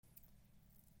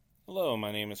Hello,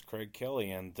 my name is Craig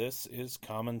Kelly, and this is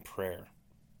Common Prayer.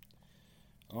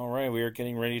 All right, we are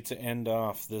getting ready to end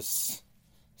off this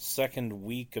second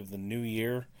week of the new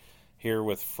year here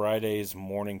with Friday's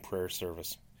morning prayer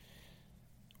service.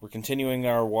 We're continuing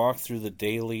our walk through the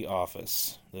daily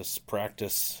office, this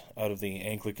practice out of the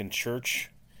Anglican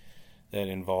Church that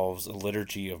involves a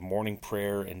liturgy of morning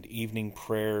prayer and evening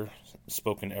prayer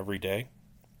spoken every day.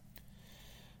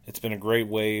 It's been a great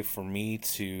way for me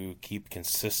to keep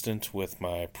consistent with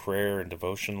my prayer and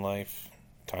devotion life,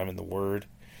 time in the Word.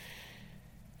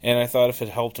 And I thought if it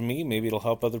helped me, maybe it'll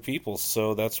help other people.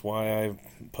 So that's why I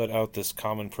put out this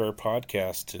Common Prayer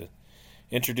podcast to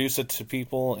introduce it to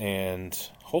people and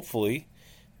hopefully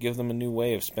give them a new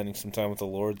way of spending some time with the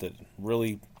Lord that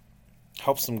really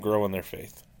helps them grow in their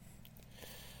faith.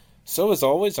 So as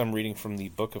always, I'm reading from the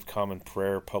Book of Common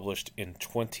Prayer published in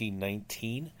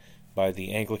 2019 by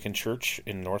the Anglican Church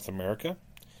in North America.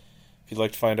 If you'd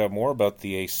like to find out more about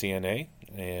the ACNA,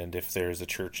 and if there's a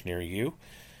church near you,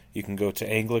 you can go to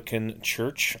Anglican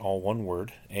Church, all one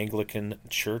word,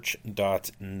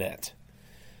 anglicanchurch.net.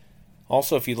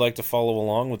 Also, if you'd like to follow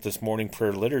along with this morning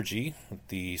prayer liturgy,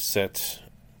 the set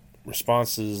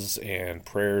responses and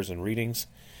prayers and readings,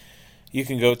 you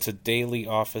can go to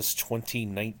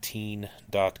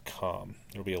dailyoffice2019.com.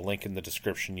 There'll be a link in the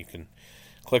description. You can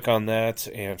click on that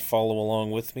and follow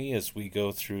along with me as we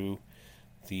go through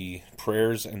the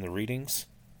prayers and the readings.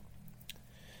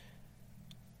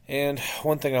 And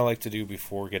one thing I like to do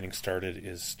before getting started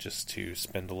is just to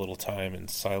spend a little time in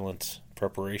silent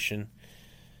preparation,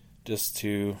 just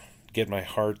to get my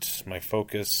heart, my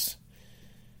focus,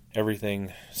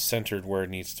 everything centered where it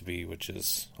needs to be, which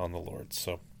is on the Lord.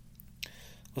 So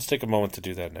let's take a moment to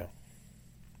do that now.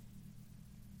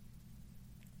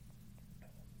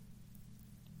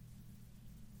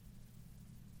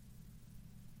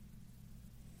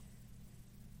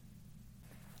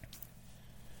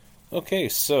 Okay,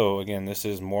 so again, this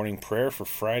is morning prayer for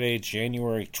Friday,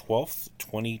 January 12th,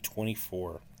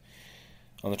 2024.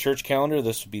 On the church calendar,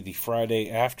 this would be the Friday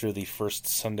after the first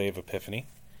Sunday of Epiphany.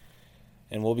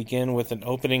 And we'll begin with an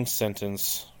opening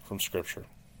sentence from Scripture.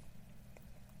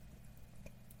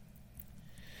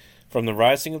 From the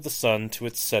rising of the sun to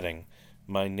its setting,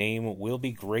 my name will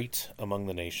be great among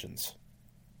the nations.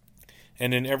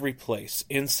 And in every place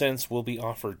incense will be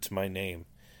offered to my name,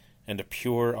 and a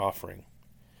pure offering.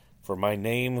 For my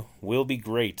name will be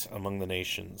great among the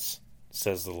nations,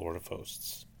 says the Lord of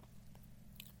hosts.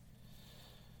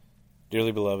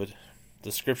 Dearly beloved,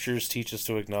 the Scriptures teach us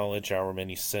to acknowledge our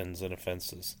many sins and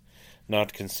offenses,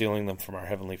 not concealing them from our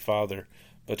Heavenly Father,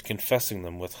 but confessing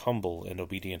them with humble and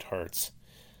obedient hearts,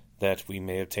 that we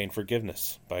may obtain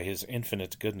forgiveness by His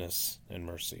infinite goodness and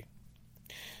mercy.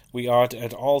 We ought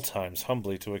at all times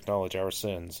humbly to acknowledge our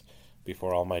sins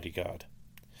before Almighty God,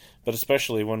 but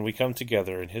especially when we come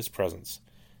together in His presence,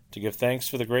 to give thanks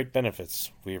for the great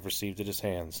benefits we have received at His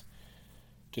hands,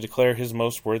 to declare His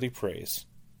most worthy praise,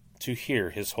 to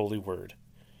hear His holy word,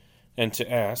 and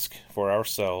to ask for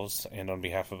ourselves and on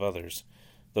behalf of others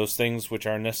those things which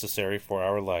are necessary for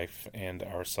our life and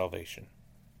our salvation.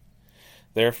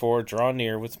 Therefore, draw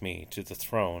near with me to the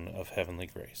throne of heavenly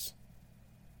grace.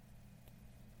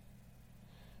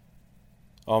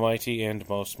 Almighty and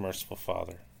most merciful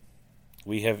Father,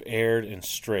 we have erred and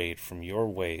strayed from your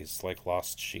ways like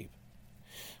lost sheep.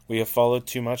 We have followed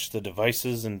too much the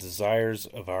devices and desires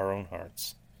of our own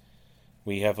hearts.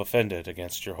 We have offended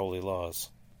against your holy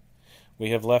laws. We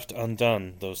have left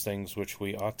undone those things which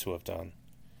we ought to have done,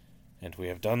 and we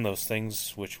have done those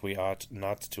things which we ought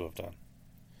not to have done.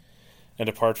 And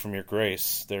apart from your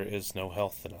grace, there is no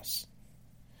health in us.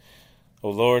 O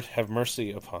Lord, have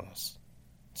mercy upon us.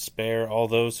 Spare all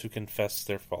those who confess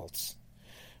their faults.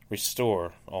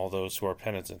 Restore all those who are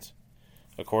penitent,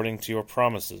 according to your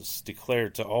promises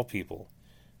declared to all people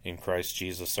in Christ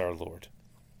Jesus our Lord.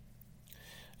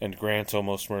 And grant, O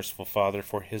most merciful Father,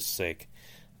 for His sake,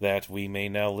 that we may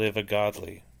now live a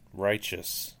godly,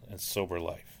 righteous, and sober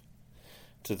life,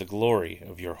 to the glory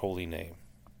of your holy name.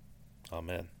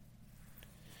 Amen.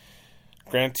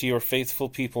 Grant to your faithful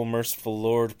people, merciful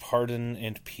Lord, pardon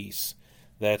and peace,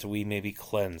 that we may be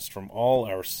cleansed from all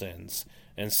our sins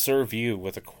and serve you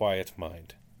with a quiet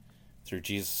mind. Through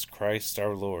Jesus Christ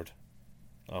our Lord.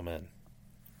 Amen.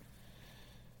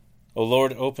 O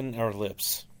Lord, open our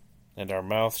lips, and our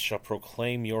mouth shall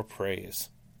proclaim your praise.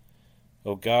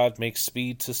 O God, make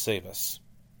speed to save us.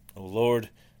 O Lord,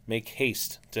 make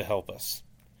haste to help us.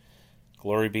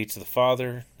 Glory be to the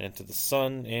Father, and to the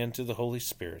Son, and to the Holy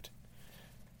Spirit,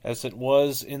 as it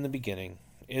was in the beginning,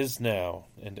 is now,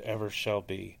 and ever shall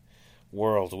be,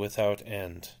 world without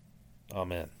end.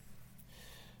 Amen.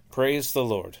 Praise the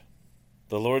Lord.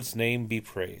 The Lord's name be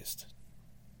praised.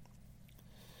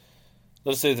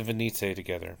 Let us say the Venite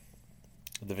together.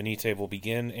 The Venite will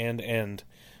begin and end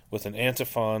with an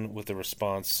antiphon with the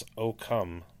response, O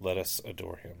come, let us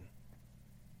adore him.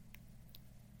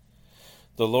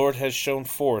 The Lord has shown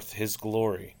forth his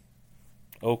glory.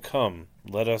 O come,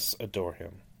 let us adore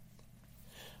him.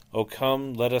 O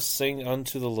come, let us sing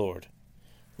unto the Lord.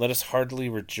 Let us heartily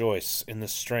rejoice in the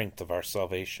strength of our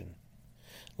salvation.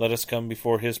 Let us come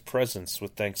before his presence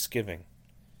with thanksgiving,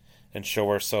 and show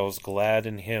ourselves glad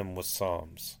in him with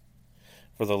psalms.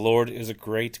 For the Lord is a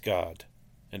great God,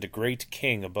 and a great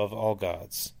King above all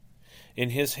gods.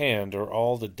 In his hand are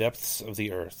all the depths of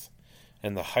the earth,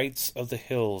 and the heights of the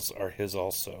hills are his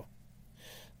also.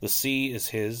 The sea is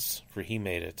his, for he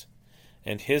made it,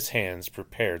 and his hands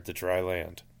prepared the dry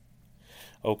land.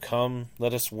 O come,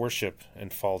 let us worship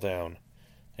and fall down,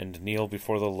 and kneel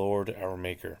before the Lord our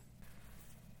Maker.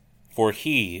 For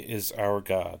he is our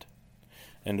God,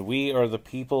 and we are the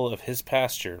people of his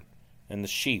pasture, and the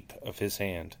sheep of his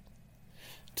hand.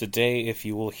 Today, if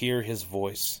you will hear his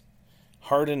voice,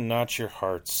 harden not your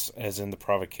hearts as in the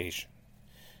provocation,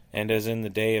 and as in the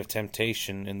day of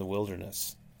temptation in the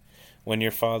wilderness, when your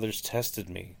fathers tested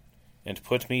me, and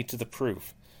put me to the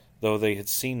proof, though they had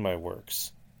seen my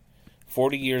works.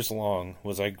 40 years long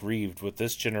was I grieved with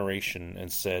this generation,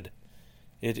 and said,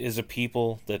 It is a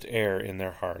people that err in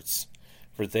their hearts,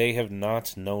 for they have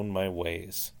not known my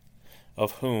ways,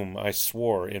 of whom I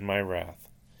swore in my wrath,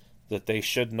 that they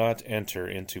should not enter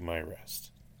into my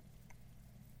rest.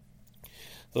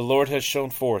 The Lord has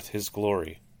shown forth his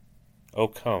glory. O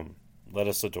come, let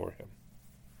us adore him.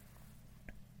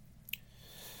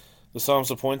 The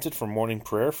Psalms appointed for morning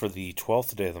prayer for the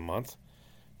 12th day of the month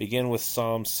begin with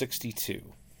Psalm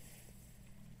 62.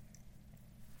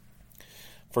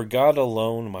 For God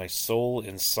alone my soul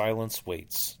in silence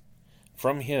waits.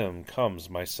 From him comes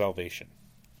my salvation.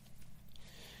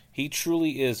 He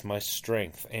truly is my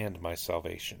strength and my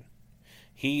salvation.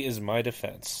 He is my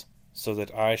defense, so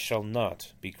that I shall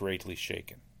not be greatly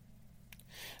shaken.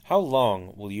 How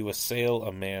long will you assail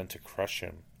a man to crush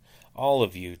him, all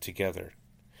of you together,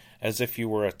 as if you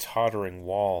were a tottering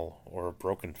wall or a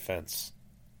broken fence?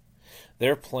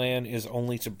 Their plan is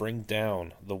only to bring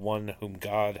down the one whom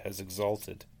God has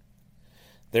exalted.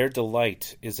 Their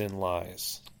delight is in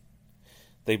lies.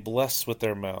 They bless with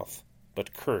their mouth,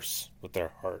 but curse with their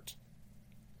heart.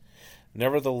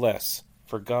 Nevertheless,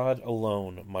 for God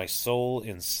alone my soul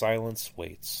in silence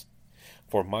waits,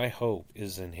 for my hope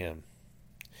is in him.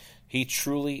 He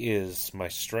truly is my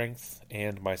strength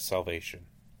and my salvation.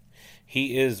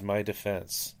 He is my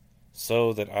defense,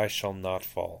 so that I shall not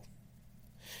fall.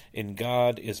 In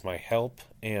God is my help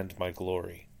and my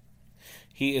glory.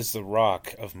 He is the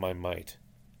rock of my might,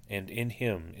 and in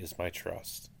him is my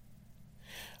trust.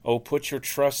 O put your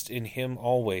trust in him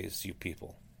always, you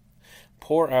people.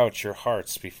 Pour out your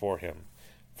hearts before him,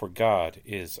 for God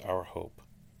is our hope.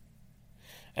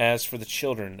 As for the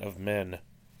children of men,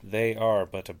 they are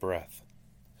but a breath.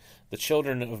 The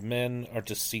children of men are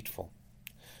deceitful.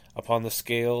 Upon the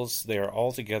scales they are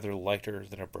altogether lighter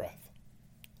than a breath.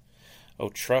 O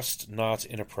trust not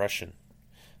in oppression.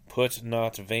 Put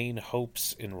not vain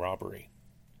hopes in robbery.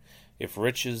 If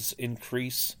riches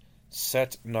increase,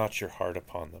 set not your heart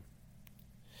upon them.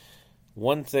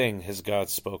 One thing has God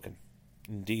spoken.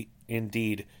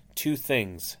 Indeed, 2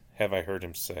 things have I heard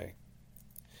him say.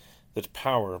 That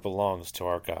power belongs to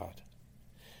our God,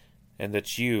 and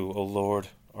that you, O Lord,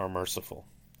 are merciful,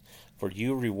 for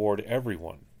you reward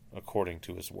everyone according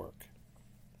to his work.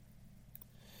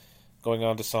 Going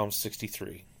on to Psalm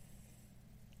 63.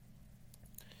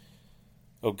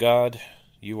 O God,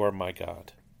 you are my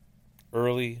God.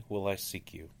 Early will I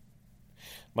seek you.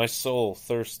 My soul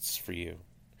thirsts for you.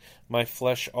 My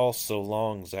flesh also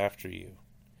longs after you,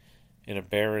 in a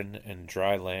barren and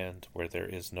dry land where there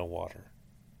is no water.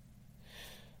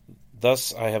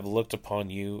 Thus I have looked upon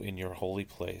you in your holy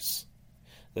place,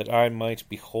 that I might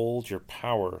behold your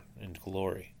power and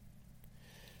glory.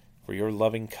 For your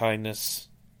loving kindness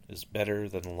is better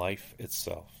than life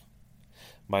itself.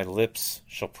 My lips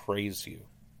shall praise you.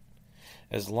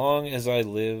 As long as I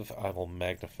live, I will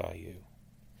magnify you,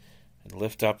 and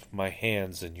lift up my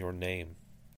hands in your name.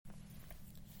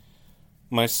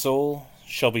 My soul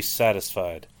shall be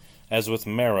satisfied, as with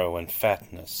marrow and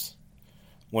fatness,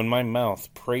 when my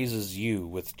mouth praises you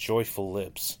with joyful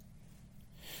lips.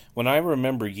 When I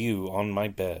remember you on my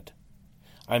bed,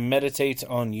 I meditate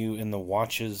on you in the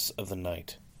watches of the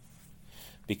night.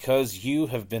 Because you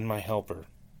have been my helper,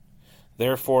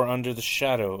 therefore under the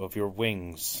shadow of your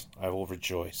wings I will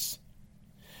rejoice.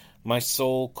 My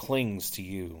soul clings to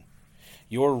you.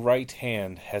 Your right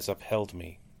hand has upheld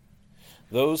me.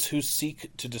 Those who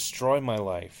seek to destroy my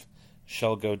life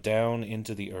shall go down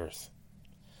into the earth.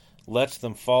 Let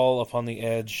them fall upon the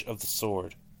edge of the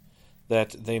sword, that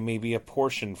they may be a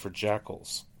portion for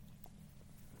jackals.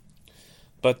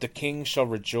 But the king shall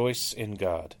rejoice in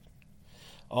God.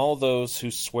 All those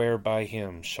who swear by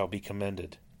him shall be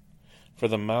commended, for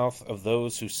the mouth of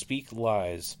those who speak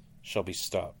lies shall be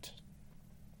stopped.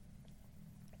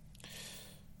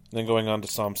 Then going on to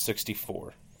Psalm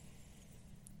 64.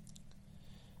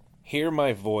 Hear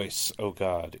my voice, O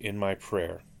God, in my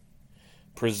prayer.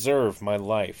 Preserve my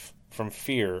life from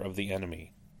fear of the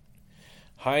enemy.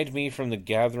 Hide me from the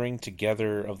gathering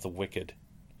together of the wicked,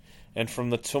 and from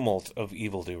the tumult of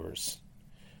evildoers,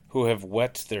 who have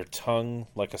whet their tongue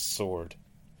like a sword,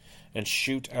 and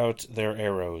shoot out their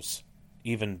arrows,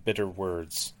 even bitter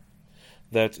words,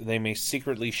 that they may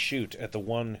secretly shoot at the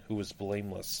one who is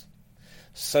blameless.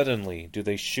 Suddenly do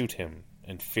they shoot him,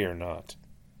 and fear not.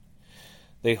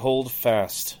 They hold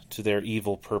fast to their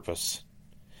evil purpose,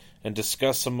 and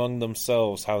discuss among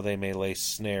themselves how they may lay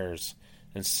snares,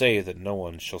 and say that no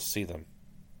one shall see them.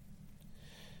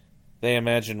 They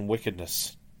imagine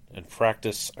wickedness, and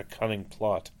practice a cunning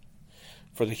plot,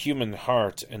 for the human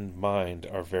heart and mind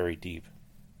are very deep.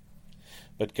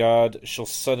 But God shall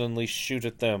suddenly shoot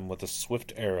at them with a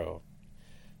swift arrow,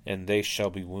 and they shall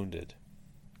be wounded.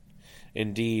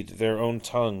 Indeed, their own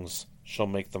tongues shall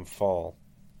make them fall,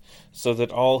 so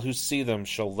that all who see them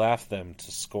shall laugh them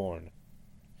to scorn.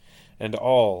 And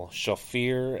all shall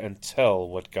fear and tell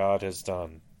what God has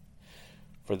done,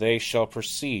 for they shall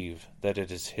perceive that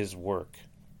it is his work.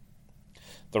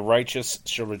 The righteous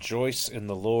shall rejoice in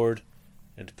the Lord,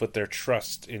 and put their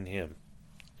trust in him.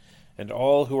 And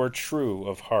all who are true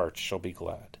of heart shall be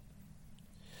glad.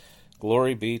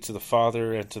 Glory be to the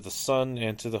Father, and to the Son,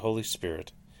 and to the Holy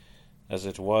Spirit, as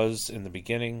it was in the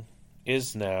beginning,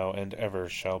 is now, and ever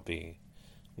shall be,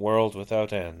 world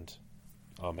without end.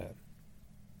 Amen.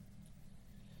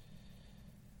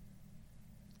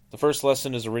 The first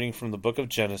lesson is a reading from the book of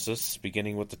Genesis,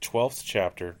 beginning with the 12th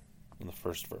chapter and the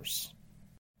first verse.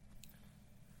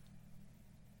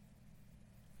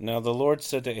 Now the Lord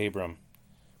said to Abram,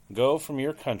 Go from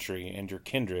your country and your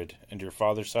kindred and your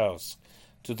father's house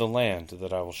to the land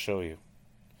that I will show you.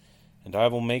 And I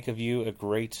will make of you a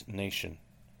great nation.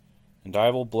 And I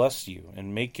will bless you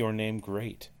and make your name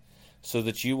great, so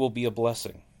that you will be a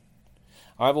blessing.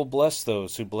 I will bless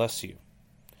those who bless you,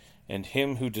 and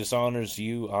him who dishonors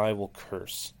you I will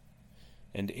curse.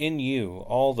 And in you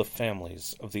all the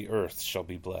families of the earth shall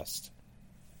be blessed.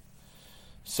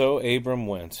 So Abram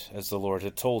went, as the Lord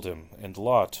had told him, and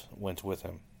Lot went with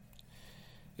him.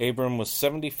 Abram was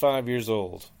 75 years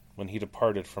old when he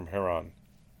departed from Haran.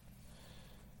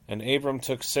 And Abram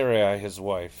took Sarai his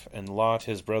wife, and Lot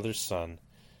his brother's son,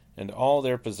 and all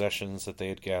their possessions that they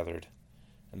had gathered,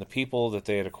 and the people that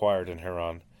they had acquired in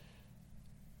Haran,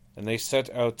 and they set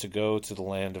out to go to the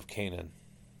land of Canaan.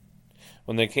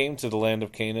 When they came to the land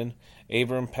of Canaan,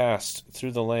 Abram passed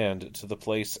through the land to the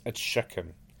place at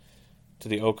Shechem, to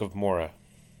the oak of Moreh.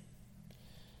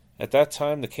 At that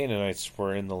time the Canaanites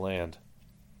were in the land.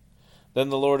 Then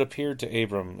the Lord appeared to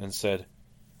Abram and said,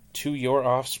 To your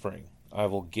offspring I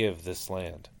will give this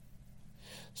land.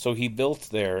 So he built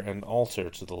there an altar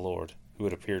to the Lord, who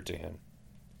had appeared to him.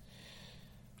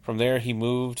 From there he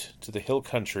moved to the hill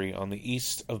country on the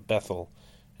east of Bethel,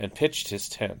 and pitched his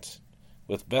tent,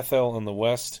 with Bethel on the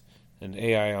west and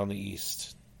Ai on the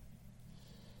east.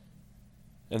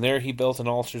 And there he built an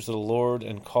altar to the Lord,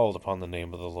 and called upon the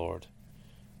name of the Lord.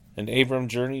 And Abram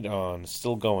journeyed on,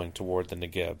 still going toward the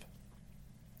Negeb.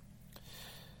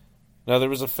 Now there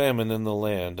was a famine in the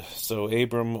land, so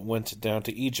Abram went down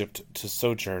to Egypt to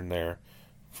sojourn there,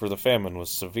 for the famine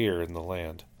was severe in the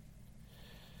land.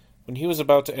 When he was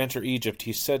about to enter Egypt,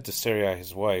 he said to Sarai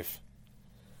his wife,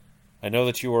 I know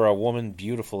that you are a woman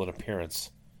beautiful in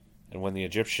appearance, and when the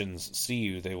Egyptians see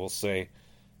you, they will say,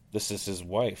 This is his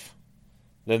wife.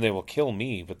 Then they will kill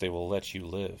me, but they will let you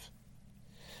live.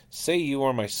 Say you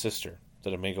are my sister,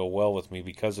 that it may go well with me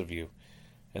because of you,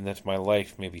 and that my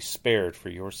life may be spared for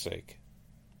your sake.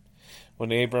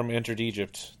 When Abram entered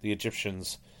Egypt, the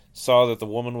Egyptians saw that the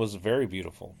woman was very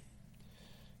beautiful.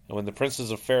 And when the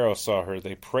princes of Pharaoh saw her,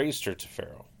 they praised her to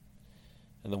Pharaoh.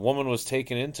 And the woman was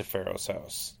taken into Pharaoh's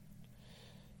house.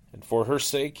 And for her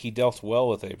sake he dealt well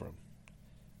with Abram.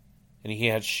 And he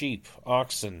had sheep,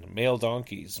 oxen, male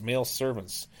donkeys, male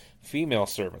servants, female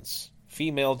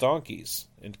donkeys,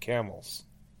 and camels.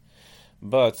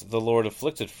 But the Lord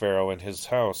afflicted Pharaoh and his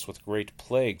house with great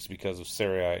plagues because of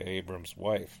Sarai, Abram's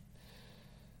wife.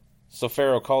 So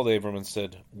Pharaoh called Abram and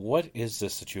said, What is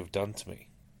this that you have done to me?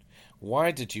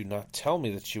 Why did you not tell me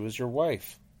that she was your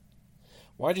wife?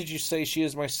 Why did you say she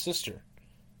is my sister,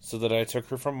 so that I took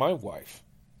her from my wife?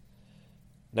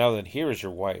 Now then, here is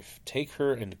your wife. Take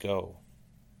her and go."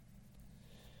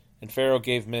 And Pharaoh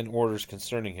gave men orders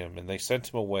concerning him, and they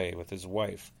sent him away with his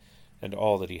wife and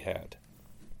all that he had.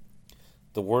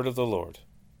 The word of the Lord.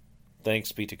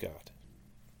 Thanks be to God.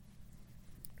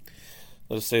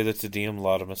 Let us say the Te Deum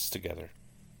Laudamus together.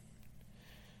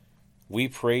 We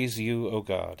praise you, O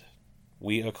God.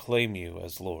 We acclaim you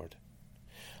as Lord.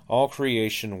 All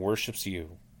creation worships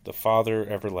you, the Father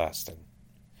everlasting.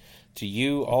 To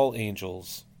you all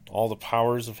angels, all the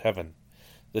powers of heaven,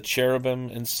 the cherubim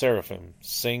and seraphim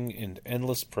sing in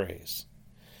endless praise.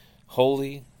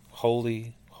 Holy,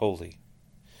 holy, holy,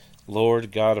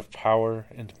 Lord God of power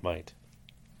and might.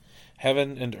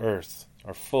 Heaven and earth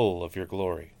are full of your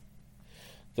glory.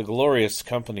 The glorious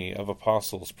company of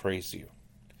apostles praise you.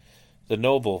 The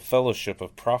noble fellowship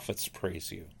of prophets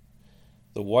praise you.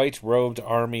 The white-robed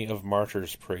army of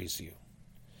martyrs praise you.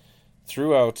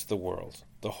 Throughout the world,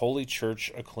 the Holy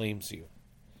Church acclaims you.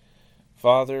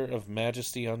 Father of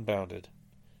majesty unbounded,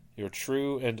 your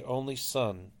true and only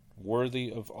Son, worthy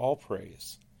of all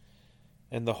praise,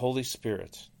 and the Holy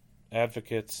Spirit,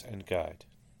 advocate and guide.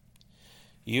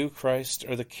 You, Christ,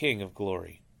 are the King of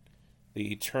glory,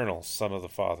 the eternal Son of the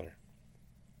Father.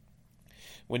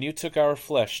 When you took our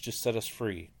flesh to set us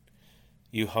free,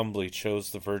 you humbly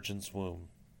chose the Virgin's womb.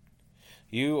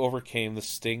 You overcame the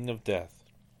sting of death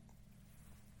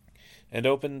and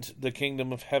opened the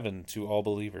kingdom of heaven to all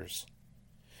believers.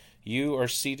 You are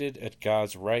seated at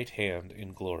God's right hand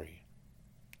in glory.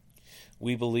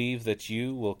 We believe that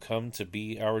you will come to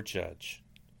be our judge.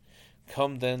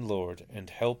 Come then, Lord, and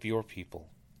help your people,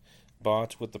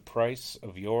 bought with the price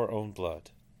of your own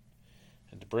blood,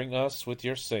 and bring us with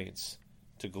your saints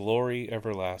to glory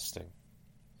everlasting.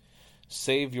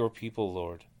 Save your people,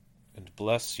 Lord, and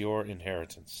bless your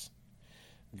inheritance.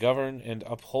 Govern and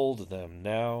uphold them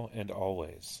now and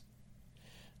always.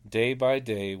 Day by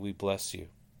day we bless you.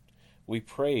 We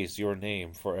praise your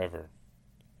name forever.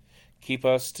 Keep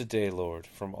us today, Lord,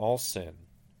 from all sin.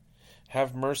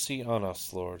 Have mercy on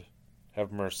us, Lord.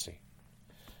 Have mercy.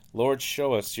 Lord,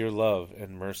 show us your love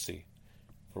and mercy,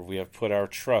 for we have put our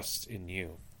trust in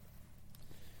you.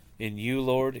 In you,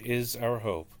 Lord, is our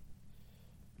hope.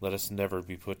 Let us never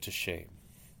be put to shame.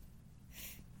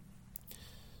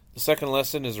 The second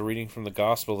lesson is a reading from the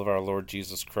Gospel of our Lord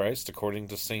Jesus Christ according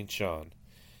to St. John,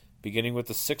 beginning with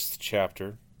the 6th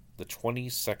chapter, the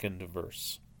 22nd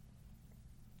verse.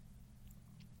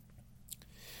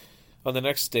 On the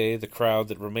next day, the crowd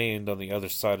that remained on the other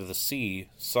side of the sea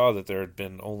saw that there had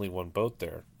been only one boat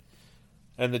there,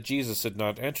 and that Jesus had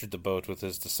not entered the boat with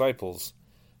his disciples,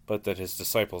 but that his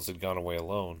disciples had gone away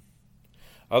alone.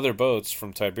 Other boats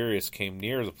from Tiberias came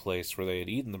near the place where they had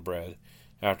eaten the bread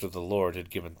after the Lord had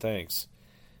given thanks.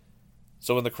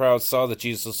 So when the crowd saw that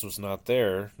Jesus was not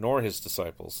there, nor his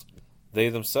disciples, they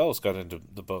themselves got into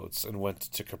the boats and went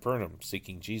to Capernaum,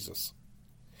 seeking Jesus.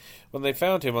 When they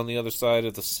found him on the other side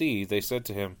of the sea, they said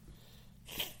to him,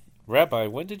 "Rabbi,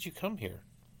 when did you come here?"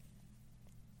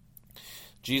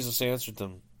 Jesus answered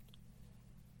them,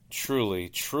 "Truly,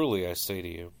 truly, I say to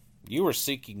you, you are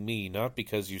seeking me not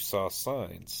because you saw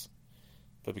signs,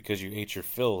 but because you ate your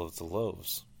fill of the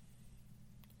loaves.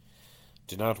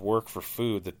 Do not work for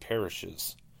food that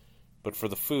perishes, but for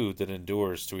the food that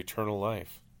endures to eternal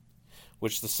life,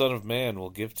 which the Son of Man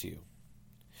will give to you.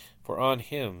 For on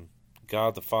him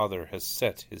God the Father has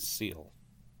set his seal."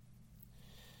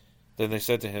 Then they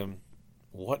said to him,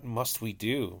 "What must we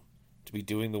do to be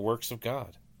doing the works of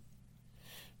God?"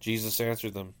 Jesus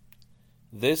answered them,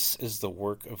 "This is the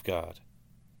work of God,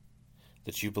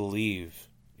 that you believe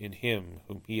in him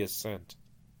whom he has sent."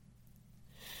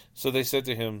 So they said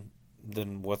to him,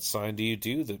 "Then what sign do you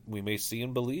do that we may see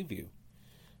and believe you?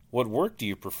 What work do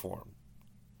you perform?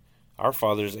 Our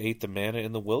fathers ate the manna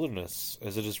in the wilderness,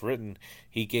 as it is written,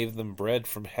 he gave them bread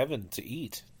from heaven to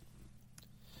eat."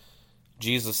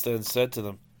 Jesus then said to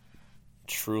them,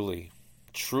 "Truly,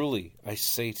 truly, I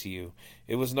say to you,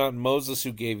 it was not Moses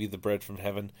who gave you the bread from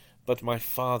heaven, but my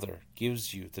Father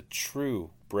gives you the true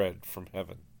bread from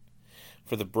heaven.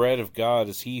 For the bread of God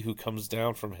is he who comes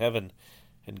down from heaven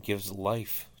and gives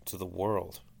life to the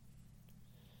world."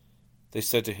 They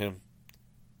said to him,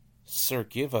 "Sir,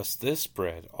 give us this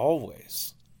bread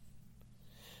always."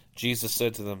 Jesus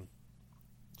said to them,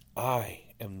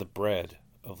 "I am the bread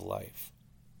of life.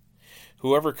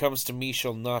 Whoever comes to me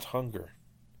shall not hunger,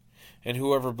 and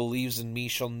whoever believes in me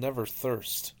shall never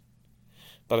thirst.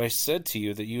 But I said to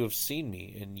you that you have seen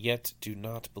me, and yet do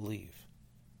not believe.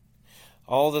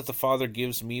 All that the Father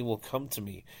gives me will come to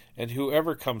me, and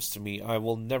whoever comes to me I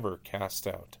will never cast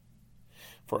out.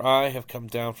 For I have come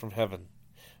down from heaven,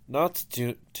 not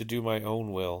to do my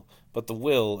own will, but the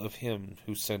will of him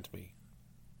who sent me.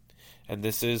 And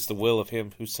this is the will of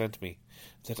him who sent me,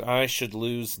 that I should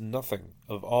lose nothing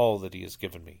of all that he has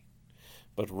given me,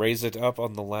 but raise it up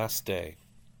on the last day.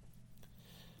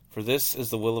 For this is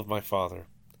the will of my Father,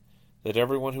 that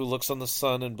everyone who looks on the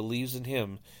Son and believes in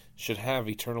him should have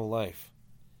eternal life,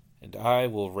 and I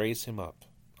will raise him up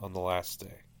on the last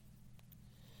day.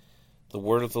 The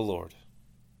word of the Lord.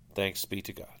 Thanks be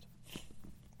to God.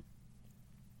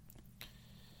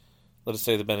 Let us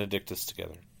say the Benedictus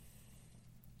together.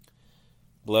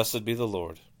 Blessed be the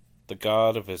Lord, the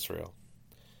God of Israel.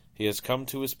 He has come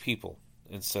to his people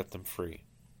and set them free.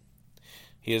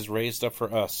 He has raised up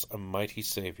for us a mighty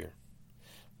Savior,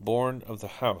 born of the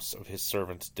house of his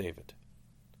servant David.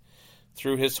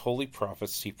 Through his holy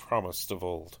prophets he promised of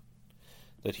old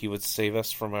that he would save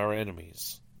us from our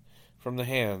enemies, from the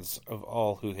hands of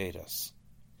all who hate us.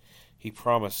 He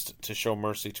promised to show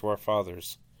mercy to our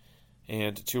fathers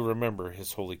and to remember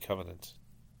his holy covenant.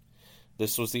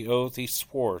 This was the oath he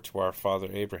swore to our father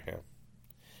Abraham,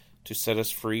 to set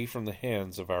us free from the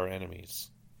hands of our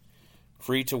enemies,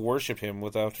 free to worship him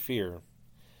without fear,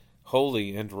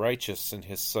 holy and righteous in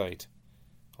his sight,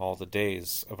 all the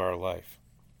days of our life.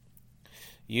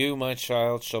 You, my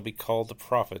child, shall be called the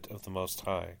prophet of the Most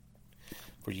High,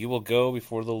 for you will go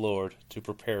before the Lord to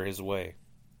prepare his way,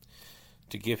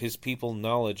 to give his people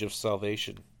knowledge of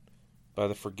salvation by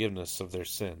the forgiveness of their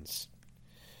sins.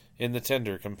 In the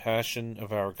tender compassion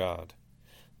of our God,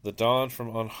 the dawn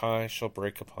from on high shall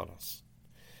break upon us,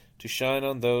 to shine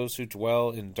on those who dwell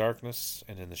in darkness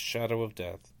and in the shadow of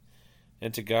death,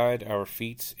 and to guide our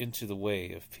feet into the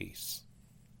way of peace.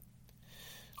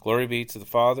 Glory be to the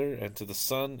Father, and to the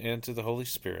Son, and to the Holy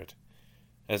Spirit,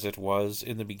 as it was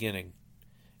in the beginning,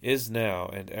 is now,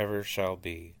 and ever shall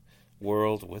be,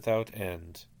 world without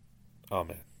end.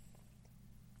 Amen.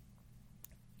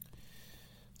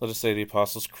 Let us say the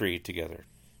Apostles' Creed together.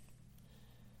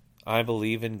 I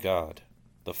believe in God,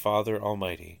 the Father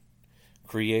Almighty,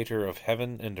 Creator of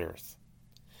heaven and earth.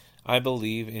 I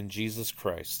believe in Jesus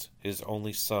Christ, his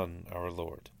only Son, our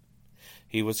Lord.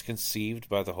 He was conceived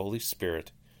by the Holy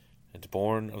Spirit and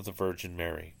born of the Virgin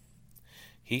Mary.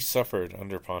 He suffered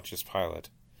under Pontius Pilate,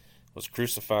 was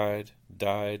crucified,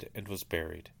 died, and was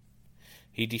buried.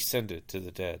 He descended to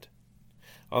the dead.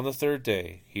 On the third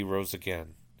day he rose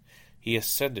again. He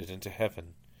ascended into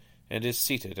heaven, and is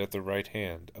seated at the right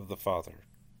hand of the Father.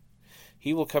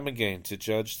 He will come again to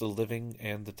judge the living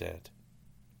and the dead.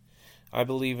 I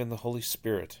believe in the Holy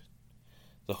Spirit,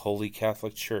 the Holy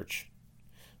Catholic Church,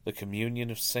 the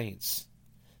communion of saints,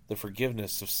 the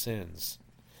forgiveness of sins,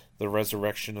 the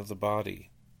resurrection of the body,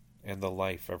 and the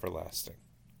life everlasting.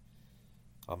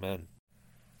 Amen.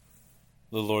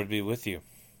 The Lord be with you,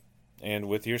 and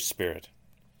with your spirit.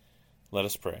 Let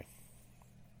us pray.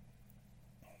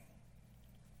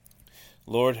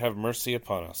 Lord, have mercy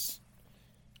upon us.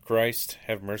 Christ,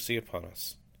 have mercy upon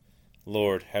us.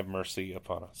 Lord, have mercy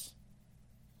upon us.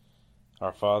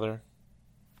 Our Father,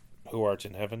 who art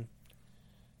in heaven,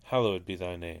 hallowed be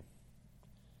thy name.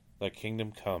 Thy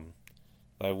kingdom come,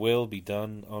 thy will be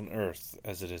done on earth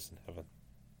as it is in heaven.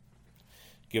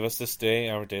 Give us this day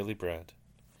our daily bread,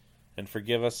 and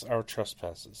forgive us our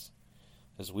trespasses,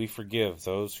 as we forgive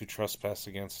those who trespass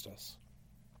against us.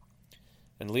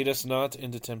 And lead us not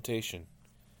into temptation,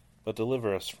 but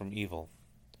deliver us from evil.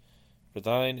 For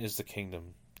thine is the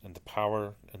kingdom, and the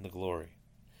power, and the glory,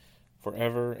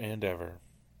 forever and ever.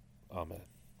 Amen.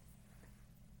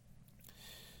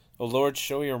 O Lord,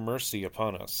 show your mercy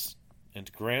upon us,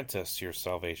 and grant us your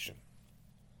salvation.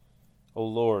 O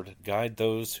Lord, guide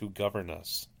those who govern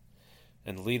us,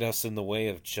 and lead us in the way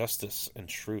of justice and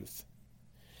truth.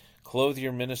 Clothe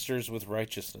your ministers with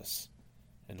righteousness,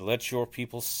 and let your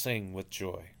people sing with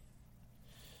joy.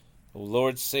 O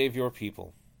Lord, save your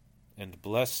people, and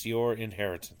bless your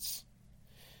inheritance.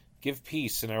 Give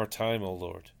peace in our time, O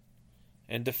Lord,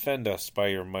 and defend us by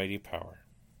your mighty power.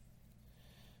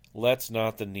 Let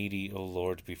not the needy, O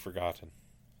Lord, be forgotten,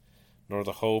 nor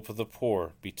the hope of the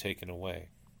poor be taken away.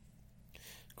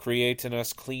 Create in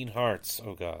us clean hearts,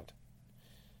 O God,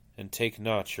 and take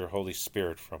not your Holy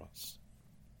Spirit from us.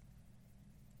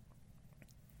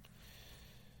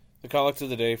 The collect of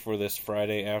the day for this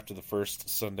Friday after the first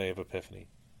Sunday of Epiphany.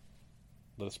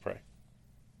 Let us pray.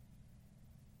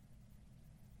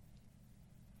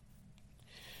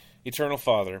 Eternal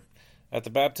Father, at the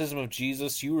baptism of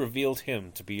Jesus you revealed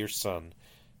him to be your Son,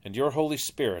 and your Holy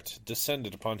Spirit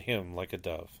descended upon him like a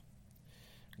dove.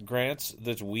 grant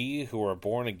that we who are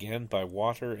born again by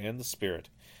water and the Spirit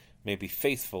may be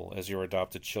faithful as your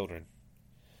adopted children.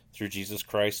 Through Jesus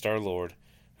Christ our Lord,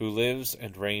 who lives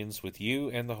and reigns with you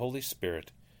and the Holy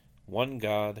Spirit, one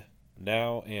God,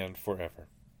 now and forever.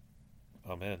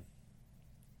 Amen.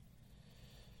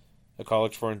 A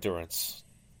Collect for Endurance.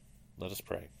 Let us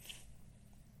pray.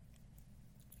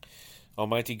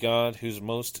 Almighty God, whose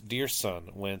most dear Son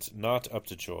went not up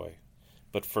to joy,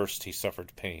 but first he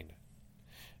suffered pain,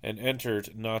 and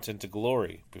entered not into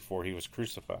glory before he was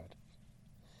crucified,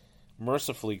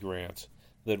 mercifully grant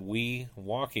that we,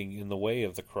 walking in the way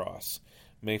of the cross,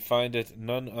 may find it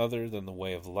none other than the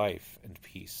way of life and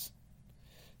peace.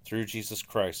 Through Jesus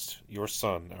Christ, your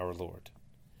Son, our Lord.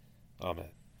 Amen.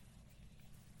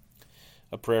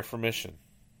 A prayer for mission.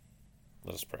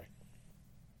 Let us pray.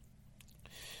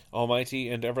 Almighty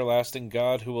and everlasting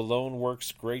God, who alone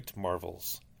works great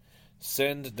marvels,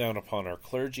 send down upon our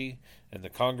clergy and the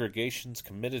congregations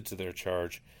committed to their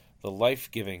charge the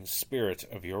life-giving Spirit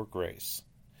of your grace.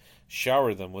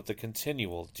 Shower them with the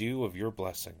continual dew of your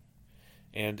blessing,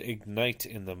 and ignite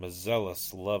in them a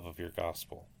zealous love of your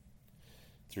gospel.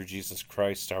 Through Jesus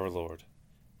Christ our Lord.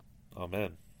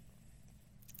 Amen.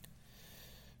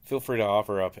 Feel free to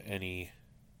offer up any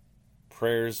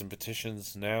prayers and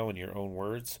petitions now in your own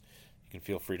words. You can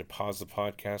feel free to pause the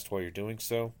podcast while you're doing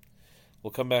so.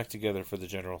 We'll come back together for the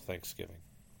general thanksgiving.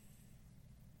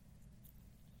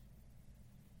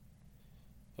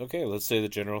 Okay, let's say the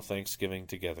general thanksgiving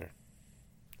together.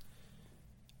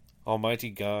 Almighty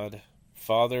God,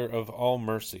 Father of all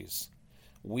mercies,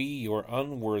 we, your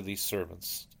unworthy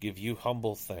servants, give you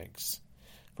humble thanks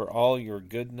for all your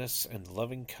goodness and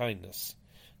loving kindness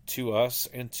to us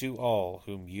and to all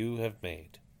whom you have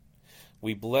made.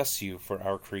 We bless you for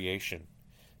our creation,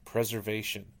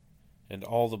 preservation, and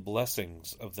all the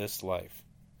blessings of this life,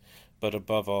 but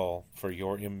above all for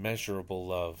your immeasurable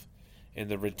love in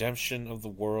the redemption of the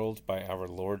world by our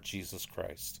Lord Jesus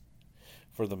Christ,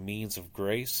 for the means of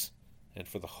grace and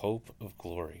for the hope of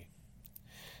glory.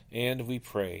 And we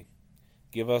pray,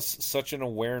 give us such an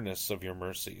awareness of your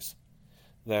mercies,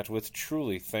 that with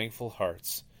truly thankful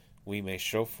hearts we may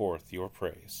show forth your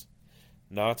praise,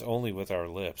 not only with our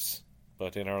lips,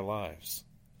 but in our lives,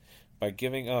 by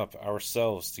giving up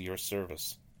ourselves to your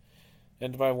service,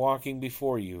 and by walking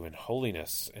before you in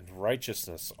holiness and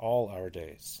righteousness all our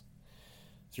days.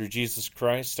 Through Jesus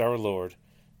Christ our Lord,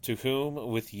 to whom,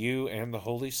 with you and the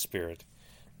Holy Spirit,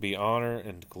 be honor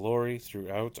and glory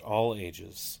throughout all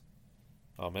ages.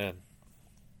 Amen.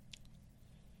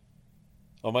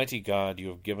 Almighty God, you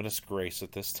have given us grace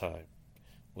at this time,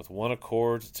 with one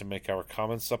accord to make our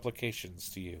common supplications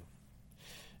to you.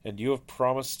 And you have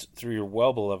promised through your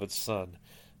well-beloved Son,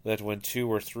 that when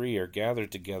 2 or 3 are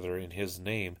gathered together in his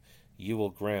name, you will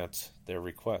grant their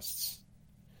requests.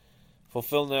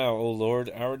 Fulfill now, O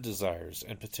Lord, our desires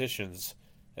and petitions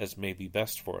as may be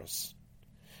best for us,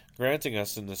 granting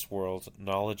us in this world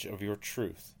knowledge of your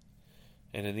truth,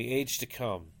 and in the age to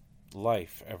come,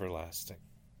 life everlasting.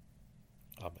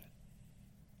 Amen.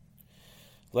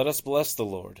 Let us bless the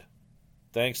Lord.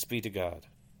 Thanks be to God.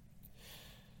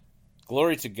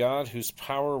 Glory to God, whose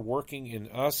power working in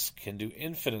us can do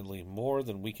infinitely more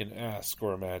than we can ask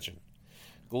or imagine.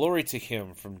 Glory to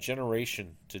him from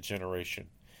generation to generation,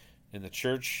 in the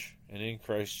church and in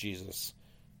Christ Jesus,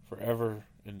 forever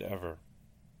and ever.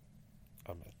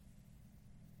 Amen.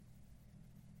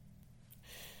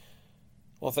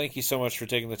 Well, thank you so much for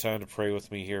taking the time to pray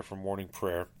with me here for morning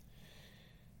prayer.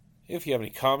 If you have any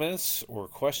comments or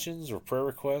questions or prayer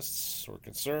requests or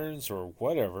concerns or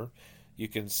whatever, you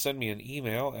can send me an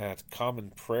email at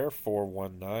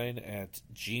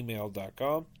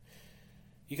commonprayer419@gmail.com.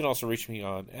 You can also reach me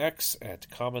on X at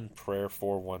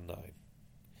commonprayer419.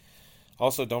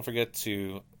 Also, don't forget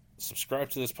to subscribe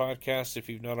to this podcast if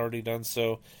you've not already done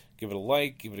so. Give it a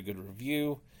like, give it a good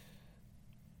review.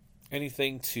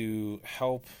 Anything to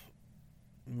help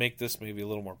make this maybe a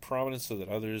little more prominent so that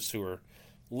others who are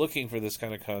looking for this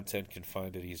kind of content can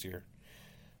find it easier.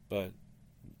 But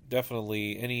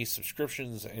definitely any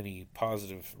subscriptions, any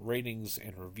positive ratings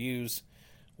and reviews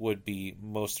would be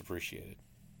most appreciated.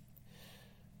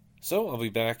 So I'll be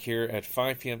back here at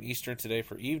 5 p.m. Eastern today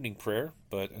for evening prayer,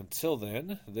 but until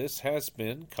then, this has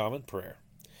been Common Prayer.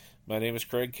 My name is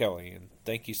Craig Kelly, and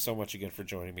thank you so much again for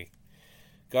joining me.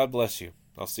 God bless you.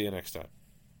 I'll see you next time.